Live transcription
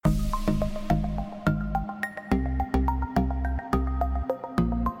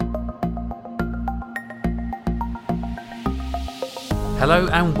Hello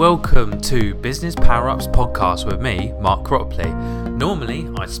and welcome to Business Power Ups podcast with me, Mark Cropley. Normally,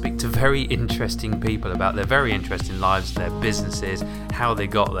 I speak to very interesting people about their very interesting lives, their businesses, how they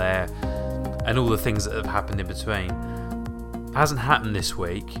got there, and all the things that have happened in between. It hasn't happened this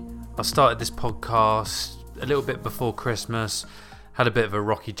week. I started this podcast a little bit before Christmas, had a bit of a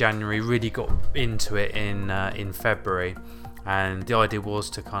rocky January, really got into it in February, and the idea was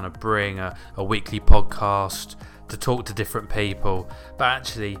to kind of bring a weekly podcast to talk to different people, but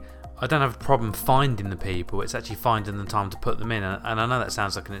actually I don't have a problem finding the people, it's actually finding the time to put them in, and I know that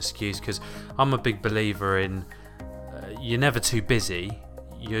sounds like an excuse because I'm a big believer in you're never too busy,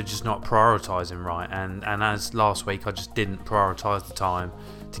 you're just not prioritising right, and as last week I just didn't prioritise the time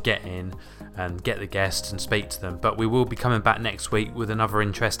to get in and get the guests and speak to them. But we will be coming back next week with another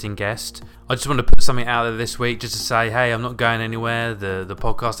interesting guest. I just want to put something out there this week just to say, hey, I'm not going anywhere, the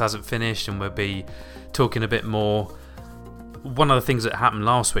podcast hasn't finished, and we'll be talking a bit more. One of the things that happened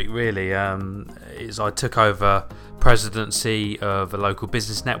last week really is I took over presidency of a local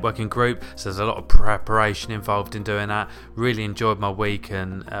business networking group, so there's a lot of preparation involved in doing that. Really enjoyed my week,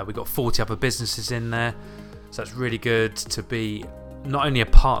 and we got 40 other businesses in there, so that's really good to be not only a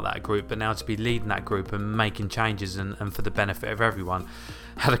part of that group but now to be leading that group and making changes and for the benefit of everyone.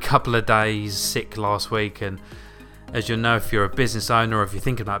 Had a couple of days sick last week, and as you'll know, if you're a business owner or if you're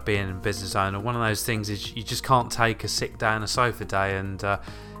thinking about being a business owner, one of those things is you just can't take a sick day and a sofa day. And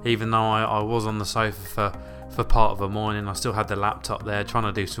even though I was on the sofa for part of the morning, I still had the laptop there trying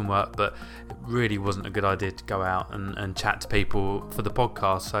to do some work, but it really wasn't a good idea to go out and chat to people for the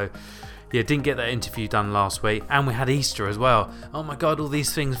podcast. So yeah, didn't get that interview done last week, and we had Easter as well. Oh my God, all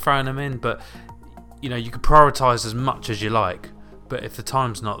these things throwing them in, but you know, you can prioritise as much as you like. But if the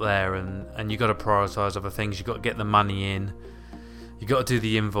time's not there and you've got to prioritise other things, you've got to get the money in, you've got to do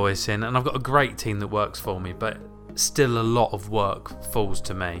the invoicing, and I've got a great team that works for me, but still a lot of work falls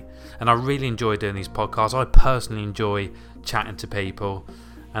to me. And I really enjoy doing these podcasts. I personally enjoy chatting to people,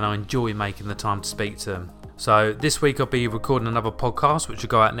 and I enjoy making the time to speak to them. So this week I'll be recording another podcast which will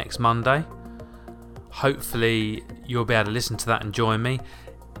go out next Monday. Hopefully you'll be able to listen to that and join me.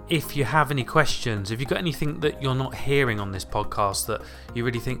 If you have any questions, if you've got anything that you're not hearing on this podcast that you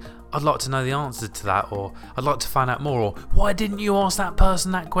really think, I'd like to know the answer to that, or I'd like to find out more, or why didn't you ask that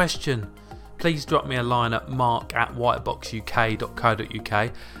person that question? Please drop me a line at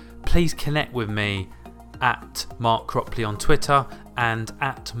mark@whiteboxuk.co.uk. Please connect with me at Mark Cropley on Twitter and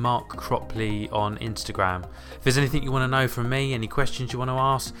at Mark Cropley on Instagram. If there's anything you want to know from me, any questions you want to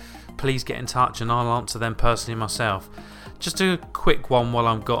ask, please get in touch and I'll answer them personally myself. Just a quick one while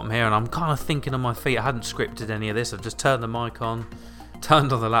I've got them here, and I'm kind of thinking on my feet. I hadn't scripted any of this. I've just turned the mic on,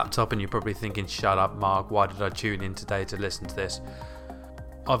 turned on the laptop, and you're probably thinking, shut up, Mark, why did I tune in today to listen to this?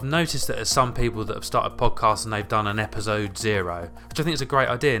 I've noticed that there's some people that have started podcasts and they've done an episode 0, which I think is a great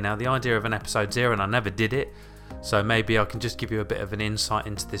idea. Now, the idea of an episode 0, and I never did it, so maybe I can just give you a bit of an insight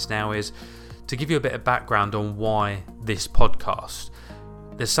into this now, is to give you a bit of background on why this podcast.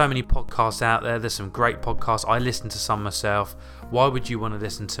 There's so many podcasts out there, there's some great podcasts, I listen to some myself. Why would you want to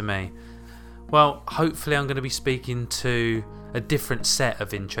listen to me? Well, hopefully I'm going to be speaking to a different set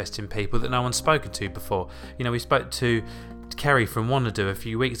of interesting people that no one's spoken to before. You know, we spoke to Kerry from Wanna a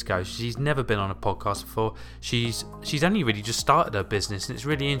few weeks ago. She's never been on a podcast before. She's only really just started her business, and it's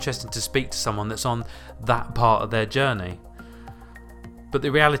really interesting to speak to someone that's on that part of their journey. But the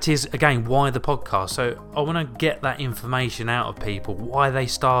reality is, again, why the podcast? So I want to get that information out of people, why they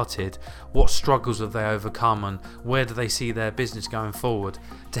started, what struggles have they overcome, and where do they see their business going forward,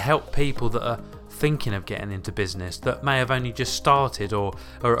 to help people that are thinking of getting into business, that may have only just started or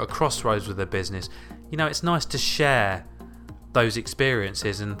are at a crossroads with their business. You know, it's nice to share those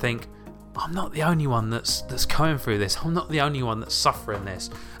experiences and think, I'm not the only one that's going through this, I'm not the only one that's suffering this,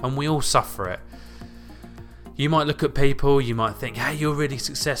 and we all suffer it. You might look at people, you might think, hey, you're really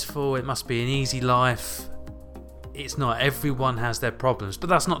successful, it must be an easy life. It's not. Everyone has their problems, but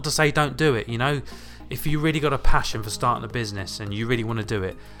that's not to say don't do it. You know, if you really got a passion for starting a business and you really want to do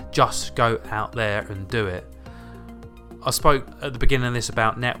it, just go out there and do it. I spoke at the beginning of this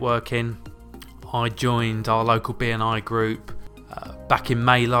about networking. I joined our local BNI group back in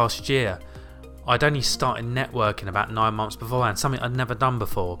May last year. I'd only started networking about 9 months beforehand, something I'd never done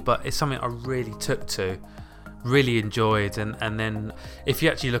before, but it's something I really took to, really enjoyed. And then if you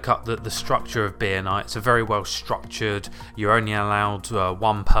actually look up the structure of BNI, it's a very well structured. You're only allowed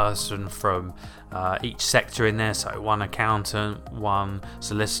one person from each sector in there, so one accountant, one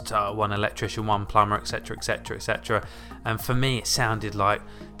solicitor, one electrician, one plumber, etc, etc, etc. And for me it sounded like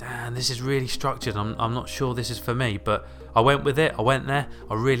damn, this is really structured. I'm not sure this is for me, but I went with it. I went there.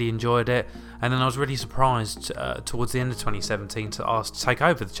 I really enjoyed it. And then I was really surprised towards the end of 2017 to ask to take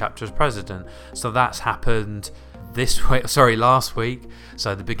over the chapter as president. So that's happened last week.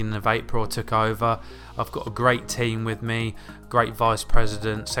 So the beginning of April I took over. I've got a great team with me, great vice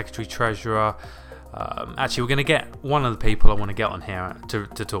president, secretary, treasurer. Actually, we're going to get one of the people I want to get on here to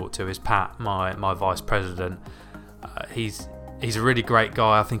talk to is Pat, my vice president. He's a really great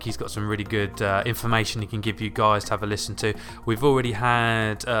guy. I think he's got some really good information he can give you guys to have a listen to. We've already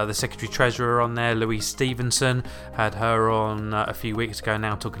had the Secretary Treasurer on there, Louise Stevenson. Had her on a few weeks ago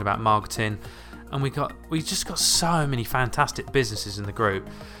now talking about marketing. And we just got so many fantastic businesses in the group.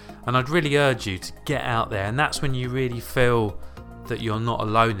 And I'd really urge you to get out there. And that's when you really feel that you're not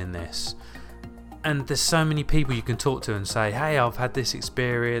alone in this. And there's so many people you can talk to and say, hey, I've had this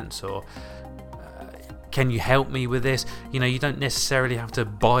experience, or can you help me with this? You don't necessarily have to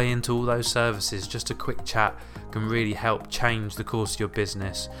buy into all those services. Just a quick chat can really help change the course of your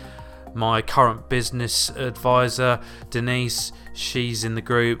business. My current business advisor, Denise, she's in the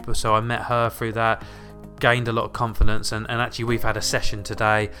group, so I met her through that, gained a lot of confidence, and actually we've had a session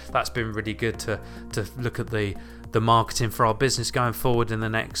today. That's been really good to look at the marketing for our business going forward in the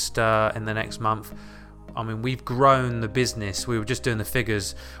next month. I mean, we've grown the business. We were just doing the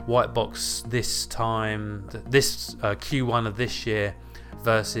figures. White Box this time, this Q1 of this year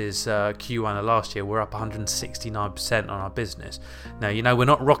versus Q1 of last year, we're up 169% on our business. Now, we're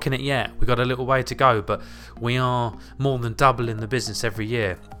not rocking it yet. We've got a little way to go, but we are more than doubling the business every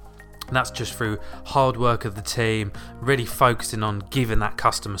year. And that's just through hard work of the team, really focusing on giving that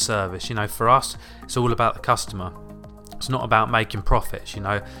customer service. For us, it's all about the customer. It's not about making profits.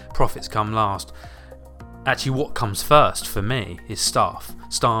 Profits come last. Actually, what comes first for me is staff,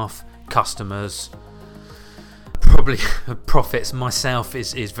 customers, probably profits. Myself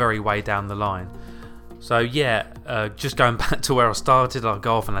is very way down the line. So just going back to where I started, I'll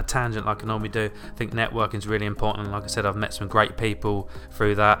go off on a tangent like I normally do. I think networking is really important. Like I said, I've met some great people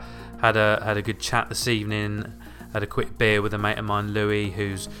through that. Had a good chat this evening. Had a quick beer with a mate of mine, Louis,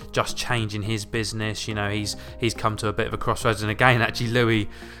 who's just changing his business. He's come to a bit of a crossroads. And again, actually, Louis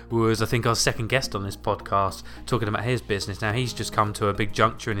was, I think, our second guest on this podcast talking about his business. Now, he's just come to a big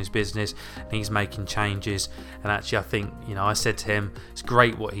juncture in his business and he's making changes. And actually, I think, I said to him, it's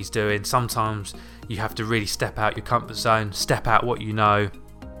great what he's doing. Sometimes you have to really step out your comfort zone, step out what you know,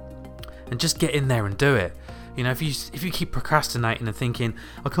 and just get in there and do it. If you keep procrastinating and thinking,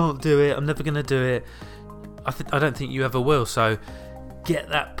 I can't do it, I'm never going to do it, I don't think you ever will. So get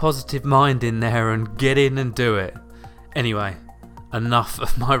that positive mind in there and get in and do it. Anyway, enough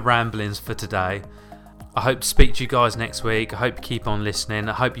of my ramblings for today. I hope to speak to you guys next week. I hope you keep on listening.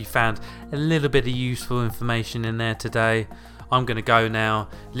 I hope you found a little bit of useful information in there today. I'm going to go now,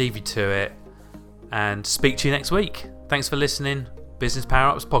 leave you to it, and speak to you next week. Thanks for listening. Business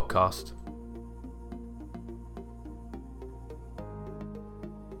Power Ups Podcast.